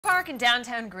Park in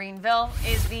downtown Greenville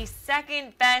is the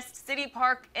second best city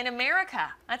park in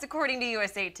America. That's according to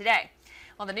USA Today.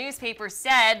 Well, the newspaper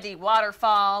said the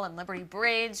waterfall and Liberty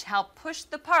Bridge helped push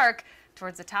the park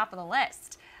towards the top of the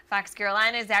list. Fox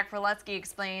Carolina's Zach Prelutsky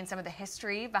explained some of the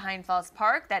history behind Falls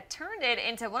Park that turned it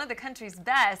into one of the country's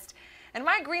best, and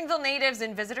why Greenville natives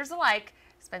and visitors alike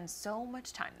spend so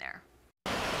much time there.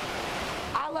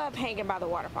 I love hanging by the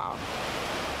waterfall.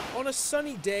 On a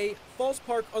sunny day, Falls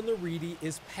Park on the Reedy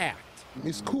is packed.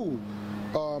 It's cool.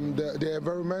 The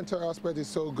environmental aspect is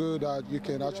so good that you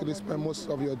can actually spend most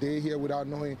of your day here without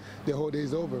knowing the whole day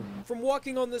is over. From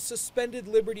walking on the suspended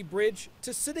Liberty Bridge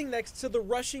to sitting next to the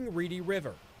rushing Reedy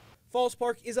River, Falls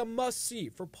Park is a must-see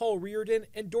for Paul Reardon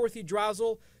and Dorothy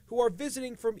Drazel, who are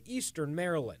visiting from eastern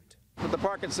Maryland. But the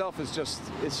park itself is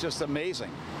just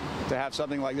amazing to have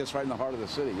something like this right in the heart of the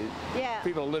city. Yeah.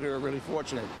 People literally are really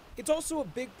fortunate. It's also a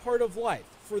big part of life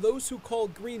for those who call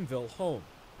Greenville home.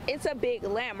 It's a big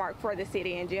landmark for the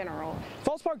city in general.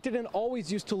 Falls Park didn't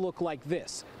always used to look like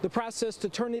this. The process to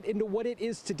turn it into what it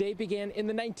is today began in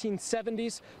the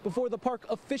 1970s before the park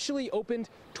officially opened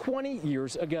 20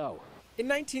 years ago. In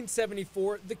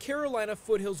 1974, the Carolina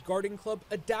Foothills Garden Club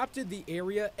adopted the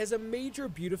area as a major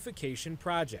beautification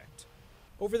project.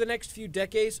 Over the next few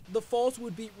decades, the falls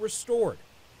would be restored.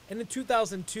 And in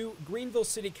 2002, Greenville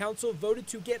City Council voted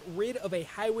to get rid of a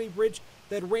highway bridge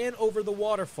that ran over the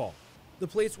waterfall, the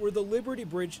place where the Liberty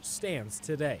Bridge stands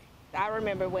today. I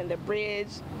remember when the bridge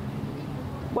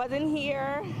wasn't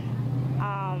here,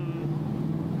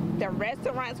 the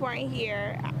restaurants weren't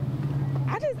here.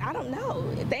 I don't know.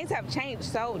 Things have changed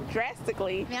so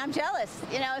drastically. I mean, I'm jealous.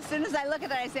 You know, as soon as I look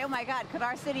at it, I say, oh my God, could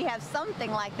our city have something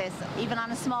like this, even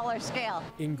on a smaller scale?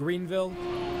 In Greenville,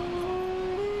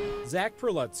 Zach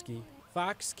Prelutsky,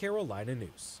 Fox Carolina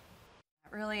News.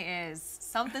 It really is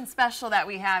something special that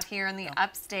we have here in the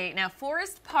upstate. Now,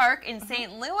 Forest Park in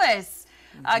St. Louis,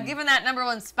 given that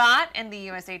 #1 spot in the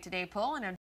USA Today poll, and